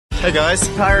Hey guys,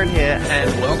 Kyron here,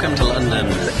 and welcome to London,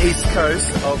 the east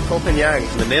coast of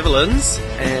Copenhagen, the Netherlands,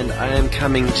 and I am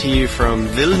coming to you from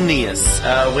Vilnius.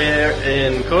 We're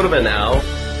in Cordoba now,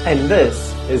 and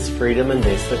this is Freedom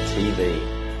Investor TV.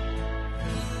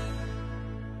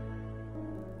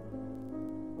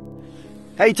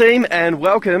 Hey team, and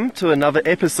welcome to another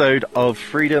episode of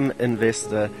Freedom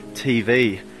Investor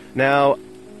TV. Now,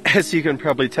 as you can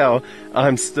probably tell,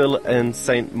 I'm still in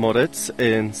St Moritz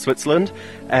in Switzerland,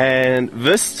 and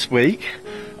this week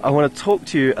I want to talk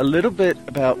to you a little bit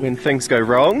about when things go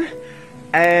wrong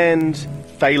and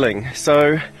failing.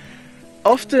 So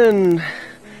often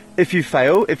if you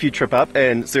fail, if you trip up,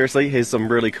 and seriously, here's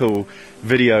some really cool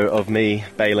video of me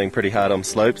bailing pretty hard on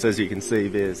slopes. As you can see,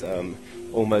 there's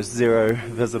almost zero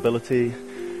visibility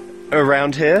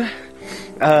around here.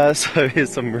 So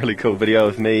here's some really cool video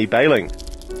of me bailing.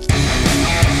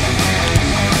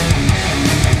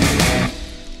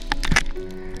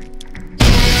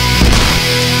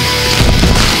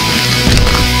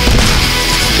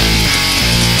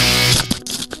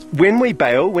 When we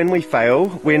bail, when we fail,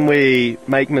 when we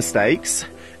make mistakes,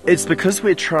 it's because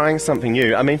we're trying something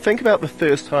new. I mean, think about the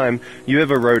first time you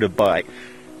ever rode a bike.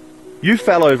 You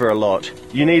fell over a lot.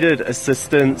 You needed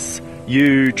assistance.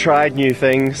 You tried new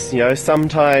things. You know,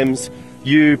 sometimes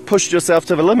you pushed yourself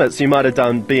to the limits. You might have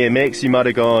done BMX, you might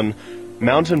have gone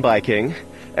mountain biking,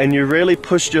 and you really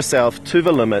pushed yourself to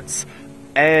the limits.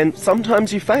 And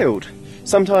sometimes you failed.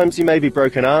 Sometimes you maybe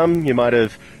broke an arm, you might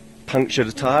have punctured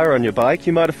a tire on your bike,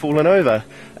 you might have fallen over.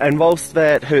 And whilst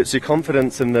that hurts your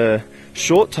confidence in the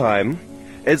short time,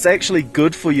 it's actually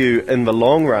good for you in the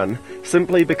long run,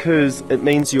 simply because it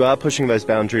means you are pushing those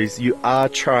boundaries, you are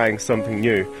trying something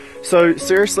new. So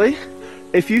seriously,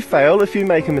 if you fail, if you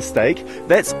make a mistake,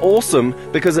 that's awesome,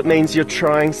 because it means you're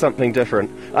trying something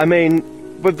different. I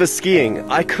mean, with the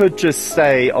skiing, I could just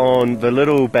stay on the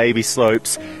little baby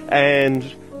slopes and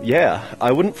yeah,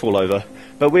 I wouldn't fall over.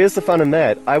 But where's the fun in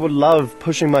that? I would love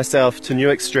pushing myself to new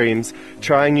extremes,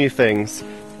 trying new things.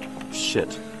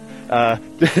 Shit.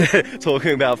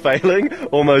 Talking about failing,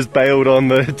 almost bailed on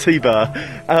the T-bar.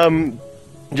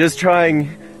 Just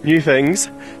trying new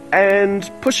things and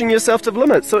pushing yourself to the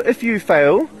limit. So if you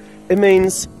fail, it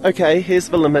means, okay, here's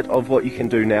the limit of what you can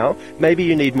do now. Maybe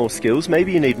you need more skills,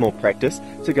 maybe you need more practice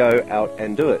to go out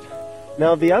and do it.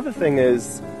 Now the other thing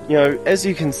is, you know, as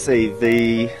you can see,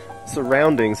 the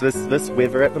surroundings, this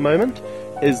weather at the moment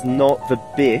is not the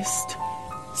best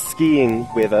skiing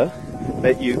weather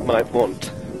that you might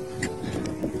want.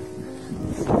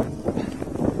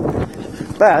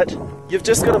 But you've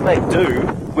just got to make do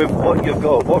with what you've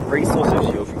got, what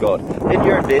resources you've got. In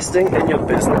your investing, in your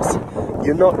business,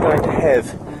 you're not going to have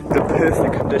the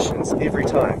perfect conditions every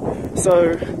time.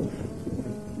 So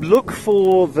look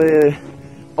for the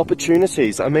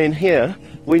opportunities. I mean, here,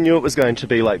 we knew it was going to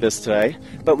be like this today,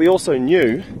 but we also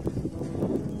knew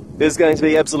there's going to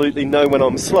be absolutely no one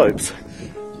on the slopes.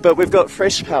 But we've got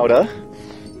fresh powder,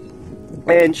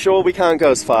 and sure, we can't go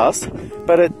as fast,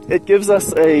 but it gives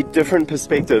us a different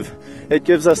perspective. It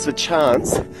gives us a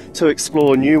chance to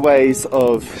explore new ways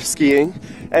of skiing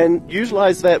and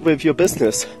utilize that with your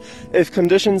business. If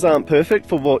conditions aren't perfect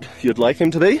for what you'd like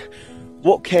them to be,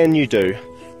 what can you do?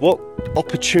 What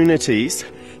opportunities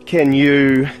can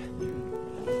you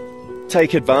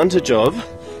take advantage of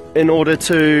in order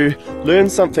to learn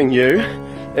something new,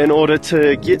 in order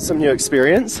to get some new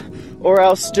experience, or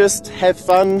else just have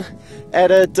fun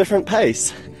at a different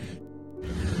pace?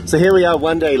 So here we are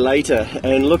one day later,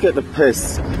 and look at the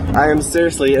piss. I am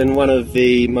seriously in one of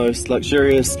the most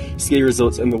luxurious ski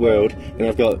resorts in the world, and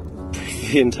I've got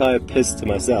the entire piss to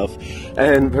myself.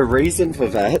 And the reason for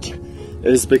that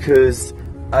is because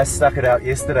I stuck it out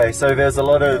yesterday. So there's a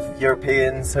lot of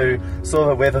Europeans who saw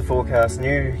the weather forecast,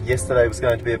 knew yesterday was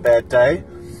going to be a bad day,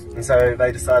 and so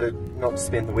they decided not to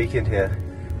spend the weekend here.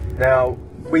 Now,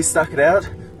 we stuck it out,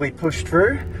 we pushed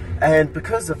through, and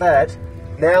because of that,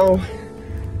 now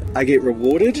I get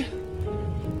rewarded.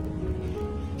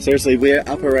 Seriously, we're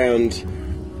up around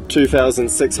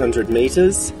 2,600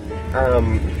 meters,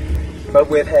 but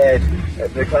we've had,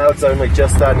 the clouds only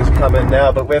just starting to come in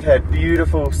now, but we've had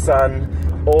beautiful sun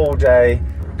all day,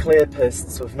 clear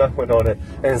pists with no one on it,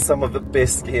 and some of the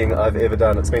best skiing I've ever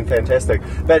done. It's been fantastic.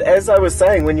 But as I was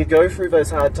saying, when you go through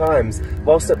those hard times,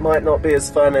 whilst it might not be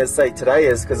as fun as, say, today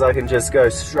is, because I can just go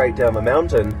straight down the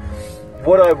mountain,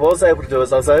 what I was able to do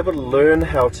is I was able to learn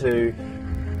how to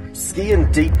ski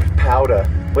in deep powder,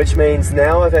 which means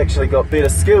now I've actually got better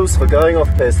skills for going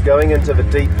off piste, going into the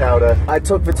deep powder. I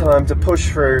took the time to push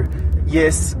through.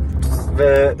 Yes,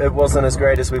 it wasn't as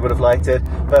great as we would have liked it,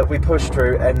 but we pushed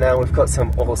through, and now we've got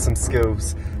some awesome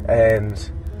skills,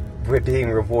 and we're being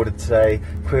rewarded today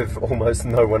with almost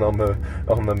no one on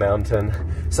the mountain.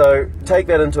 So take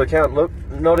that into account. Look,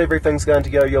 not everything's going to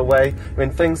go your way.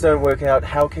 When things don't work out,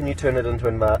 how can you turn it into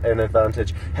an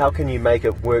advantage? How can you make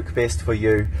it work best for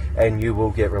you, and you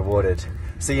will get rewarded.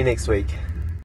 See you next week.